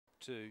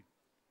2.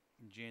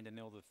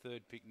 Jandanel, the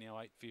third pick, now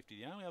 8.50.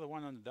 The only other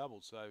one on the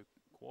double, so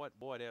quite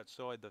wide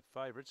outside the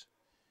favourites.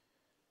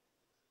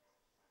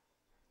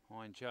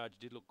 Iron Charge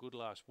did look good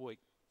last week.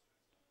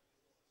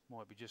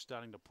 Might be just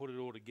starting to put it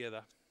all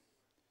together.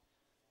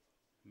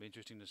 It'll be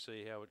interesting to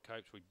see how it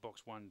copes with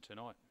box 1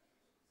 tonight.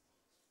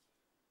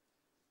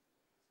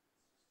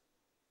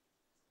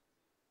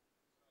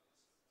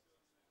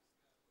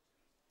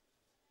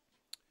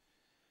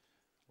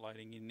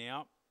 Loading in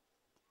now.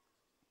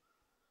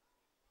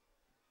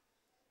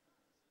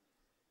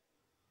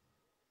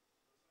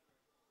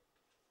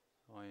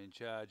 Iron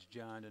Charge,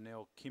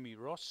 Jandanel, Kimmy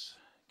Ross,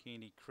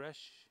 Candy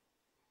Crash.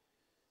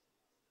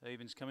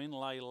 Evens come in,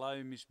 lay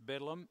low, Miss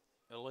Bedlam.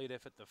 Elite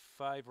Effort, the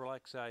fave,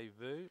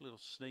 Relax-A-Vu. Little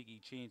sneaky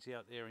chance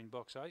out there in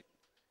box 8.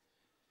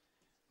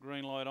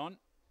 Green light on.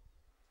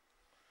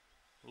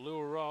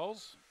 Lure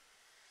rolls.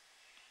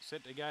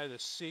 Set to go the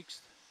 6th.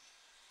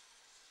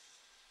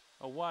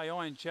 Away,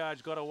 Iron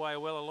Charge got away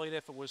well. Elite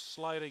Effort was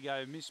slow to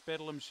go. Miss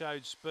Bedlam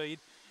showed speed.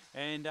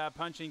 And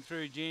punching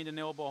through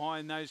Jandanel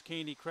behind those.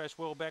 Candy Crash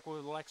well back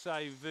with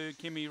Relax-A-Vu.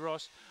 Kimmy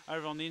Ross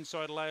over on the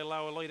inside,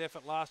 low. Elite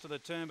Effort last of the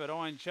turn, but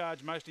Iron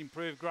Charge, most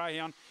improved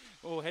Greyhound,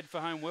 will head for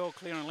home well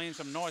clear and land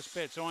some nice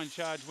bets. Iron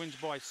Charge wins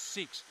by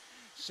 6.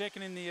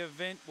 Second in the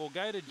event will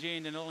go to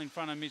Jandanel in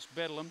front of Miss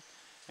Bedlam.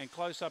 And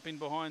close up in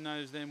behind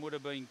those then would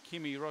have been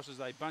Kimmy Ross as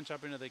they bunch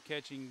up into the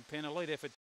catching pen. Elite Effort